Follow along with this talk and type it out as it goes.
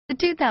The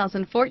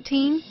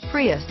 2014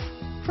 Prius.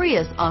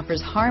 Prius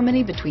offers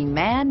harmony between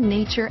man,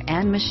 nature,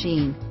 and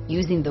machine.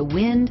 Using the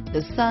wind,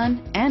 the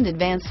sun, and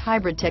advanced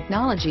hybrid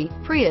technology,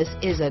 Prius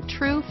is a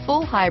true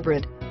full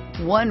hybrid.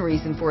 One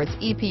reason for its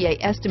EPA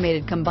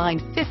estimated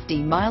combined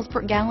 50 miles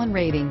per gallon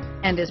rating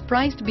and is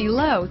priced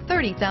below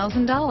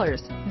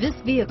 $30,000. This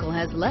vehicle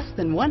has less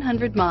than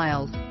 100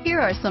 miles. Here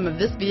are some of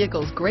this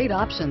vehicle's great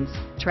options: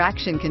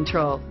 traction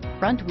control,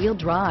 front wheel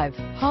drive,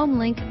 home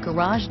link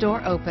garage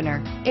door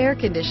opener, air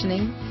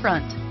conditioning,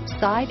 front,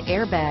 side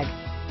airbag,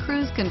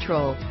 cruise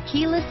control,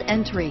 keyless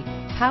entry,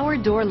 power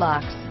door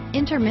locks,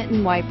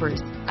 intermittent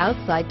wipers,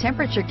 outside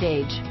temperature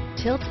gauge,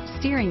 tilt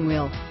steering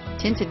wheel,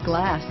 tinted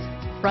glass,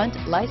 front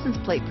license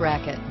plate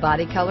bracket,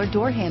 body color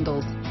door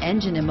handles,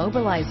 engine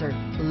immobilizer,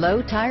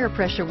 low tire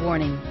pressure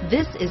warning.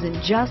 This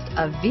isn't just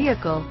a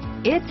vehicle,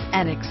 it's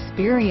an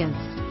experience.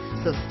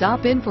 So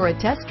stop in for a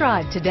test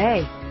drive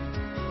today.